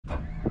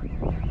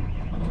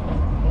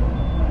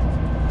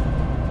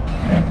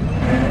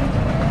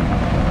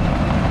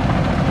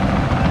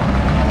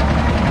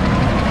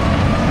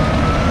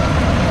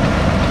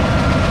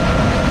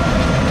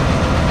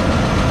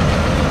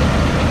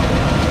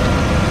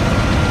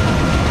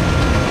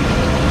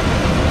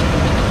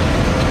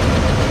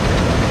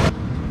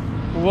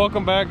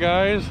welcome back,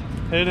 guys.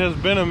 It has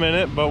been a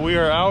minute, but we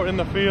are out in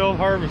the field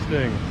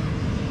harvesting.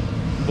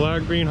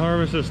 Black bean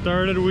harvest has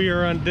started. We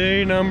are on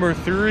day number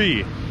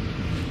 3.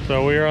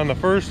 So we are on the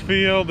first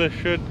field. This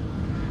should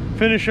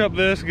finish up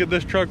this, get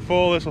this truck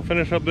full. This will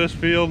finish up this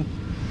field.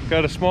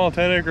 Got a small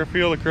 10-acre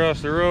field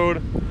across the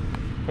road.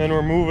 Then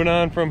we're moving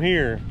on from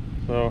here.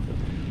 So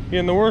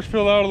getting the worst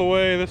field out of the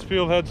way. This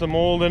field had some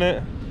mold in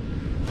it,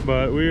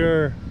 but we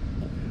are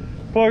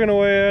plugging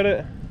away at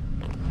it.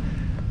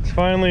 It's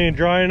finally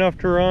dry enough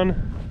to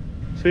run.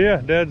 So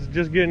yeah, Dad's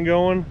just getting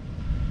going,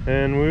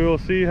 and we will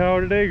see how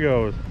today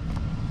goes.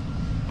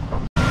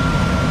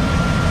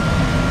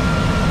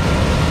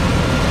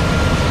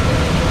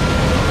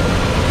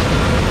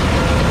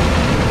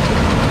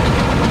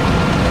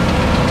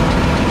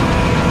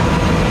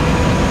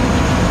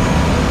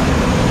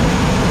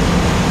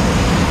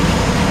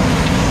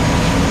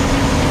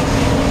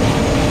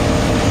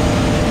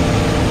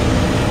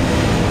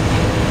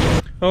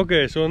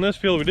 Okay, so in this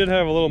field we did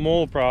have a little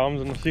mold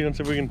problems, and let's see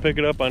if we can pick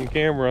it up on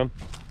camera.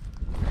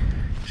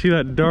 See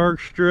that dark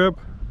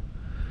strip?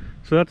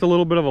 So that's a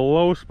little bit of a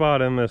low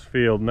spot in this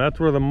field, and that's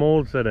where the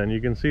mold set in.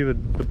 You can see the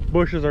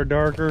bushes are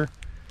darker.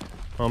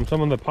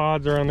 Some of the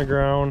pods are on the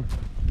ground.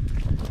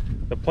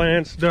 The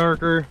plant's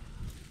darker.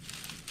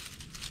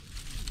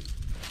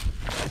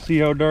 See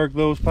how dark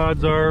those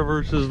pods are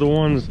versus the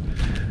ones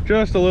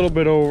just a little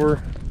bit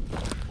over.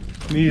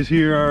 These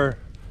here are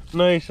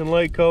nice and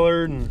light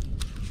colored, and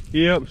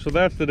yep, so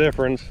that's the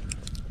difference.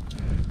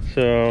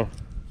 So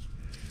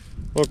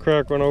we'll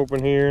crack one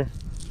open here.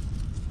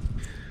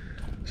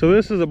 So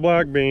this is a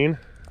black bean.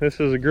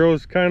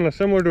 Grows kind of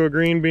similar to a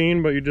green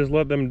bean, but you just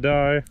let them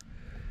die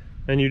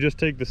and you just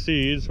take the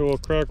seed. So we'll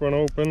crack one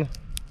open.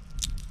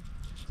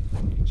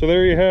 So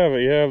there you have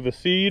it. You have the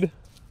seed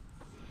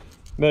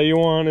that you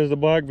want is the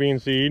black bean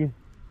seed,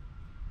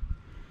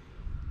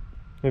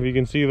 if you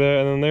can see that,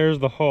 and then there's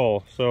the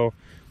hull. So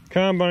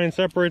combine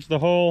separates the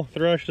hull,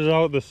 threshes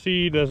out the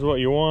seed as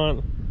what you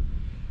want,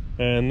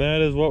 and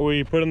that is what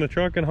we put in the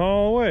truck and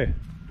haul away.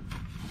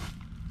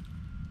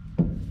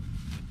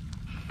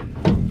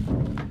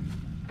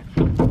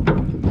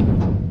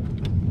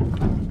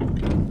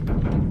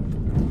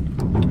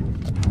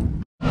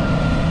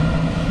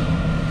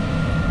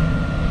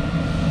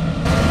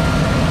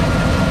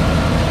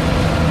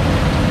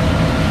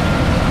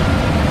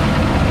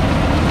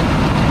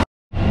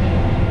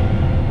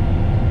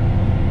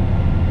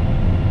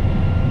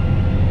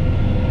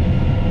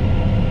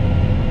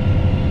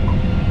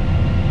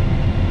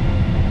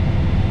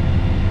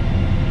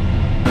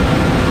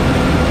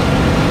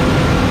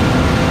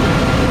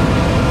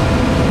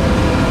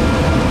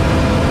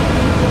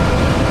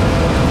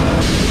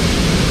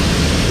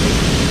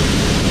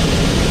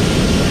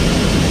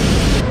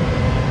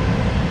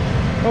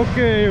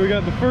 Okay, we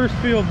got the first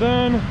field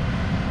done.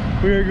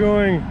 We are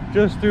going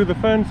just through the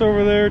fence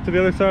over there to the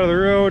other side of the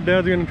road.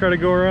 Dad's gonna try to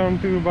go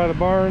around to by the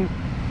barn.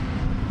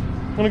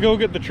 I'm gonna go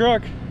get the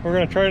truck. We're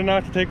gonna try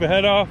not to take the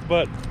head off,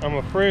 but I'm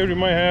afraid we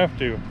might have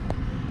to.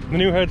 The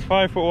new head's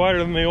 5 foot wider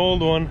than the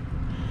old one,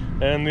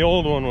 and the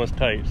old one was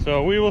tight.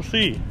 So we will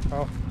see.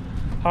 I'll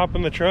hop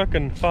in the truck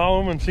and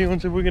follow him and see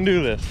if we can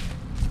do this.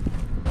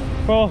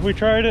 Well, we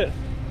tried it.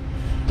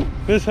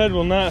 This head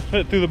will not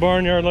fit through the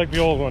barnyard like the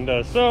old one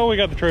does, so we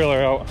got the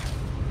trailer out.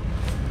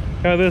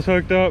 Got this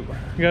hooked up.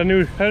 Got a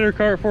new header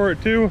cart for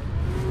it too.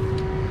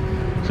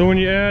 So when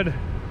you add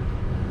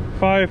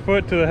 5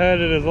 foot to the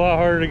head, it is a lot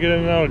harder to get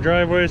in and out of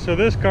driveways. So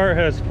this cart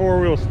has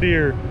 4-wheel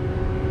steer,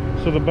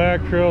 so the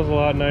back trail is a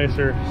lot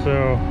nicer.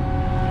 So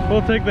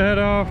we'll take the head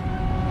off,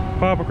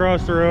 pop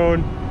across the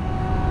road,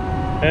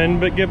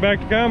 and get back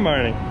to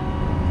combining.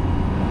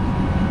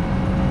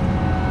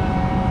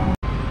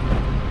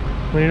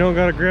 When you don't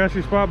got a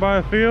grassy spot by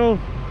a field,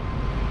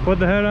 put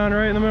the head on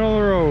right in the middle of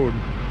the road.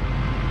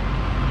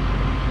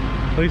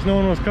 At least no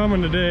one was coming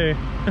today.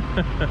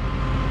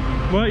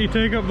 But you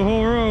take up the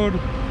whole road.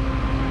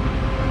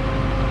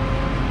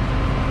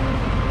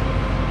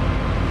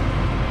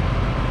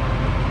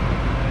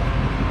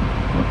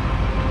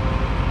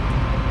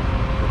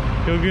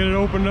 He'll get it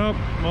opened up.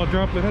 I'll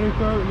drop the header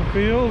cart in the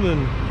field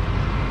and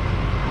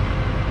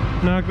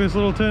knock this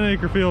little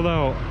 10-acre field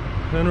out.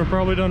 Then we're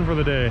probably done for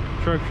the day.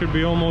 Truck should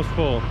be almost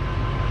full.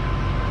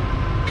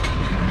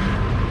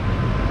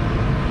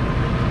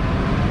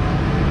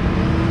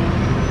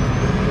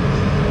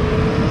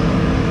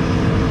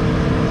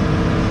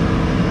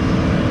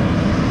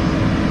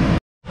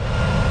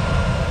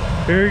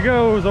 Here he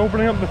goes,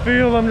 opening up the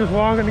field. I'm just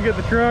walking to get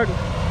the truck.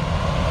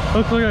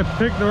 Looks like I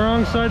picked the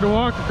wrong side to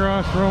walk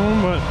across from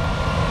him, but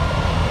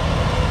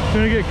it's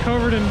gonna get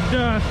covered in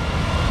dust.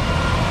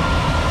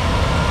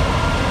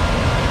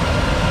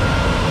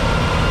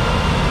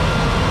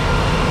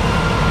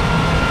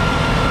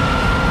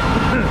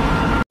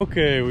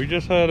 Okay, we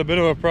just had a bit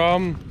of a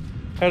problem.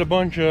 Had a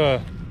bunch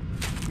of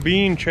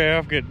bean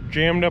chaff get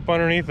jammed up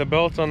underneath the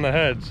belts on the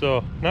head,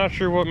 so not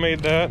sure what made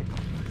that.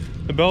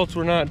 The belts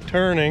were not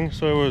turning,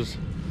 so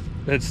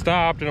it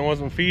stopped and it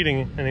wasn't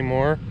feeding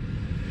anymore.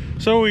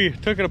 So we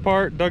took it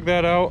apart, dug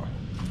that out.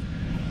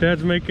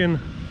 Dad's making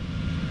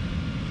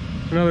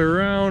Another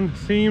round,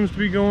 seems to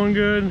be going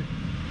good.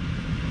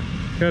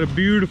 Got a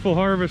beautiful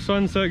harvest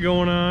sunset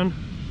going on.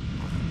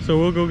 So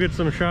we'll go get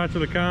some shots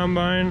of the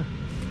combine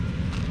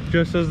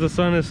just as the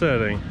sun is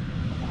setting.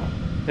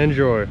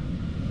 Enjoy.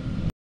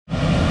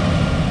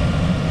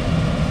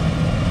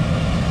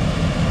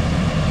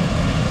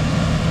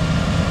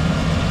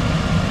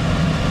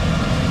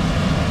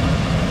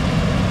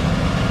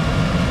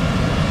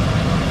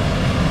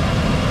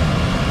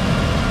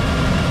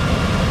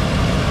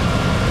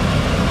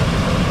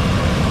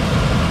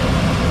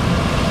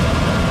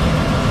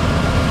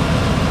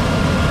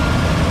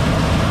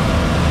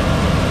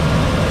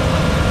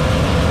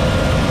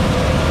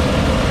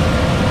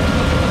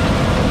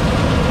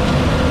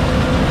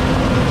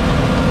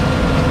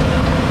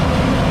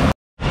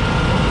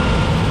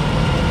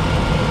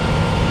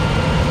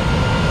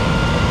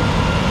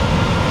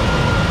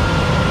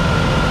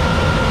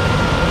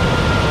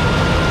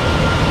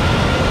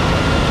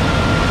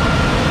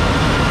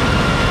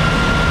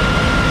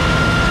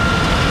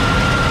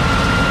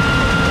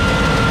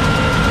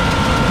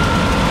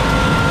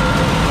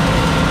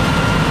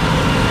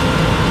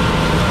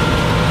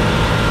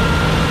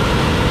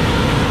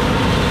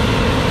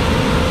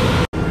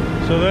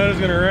 So that is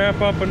going to wrap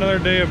up another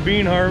day of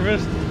bean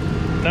harvest.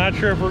 Not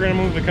sure if we're going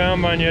to move the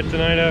combine yet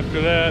tonight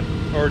after that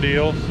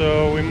ordeal,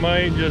 so we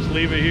might just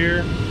leave it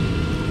here.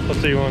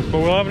 Let's see once, but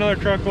we'll have another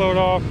truckload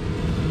off.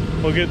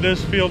 We'll get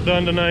this field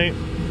done tonight,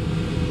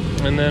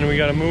 and then we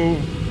got to move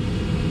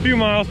a few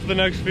miles to the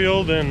next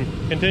field and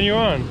continue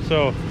on.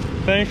 So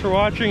thanks for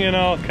watching, and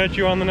I'll catch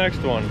you on the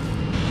next one.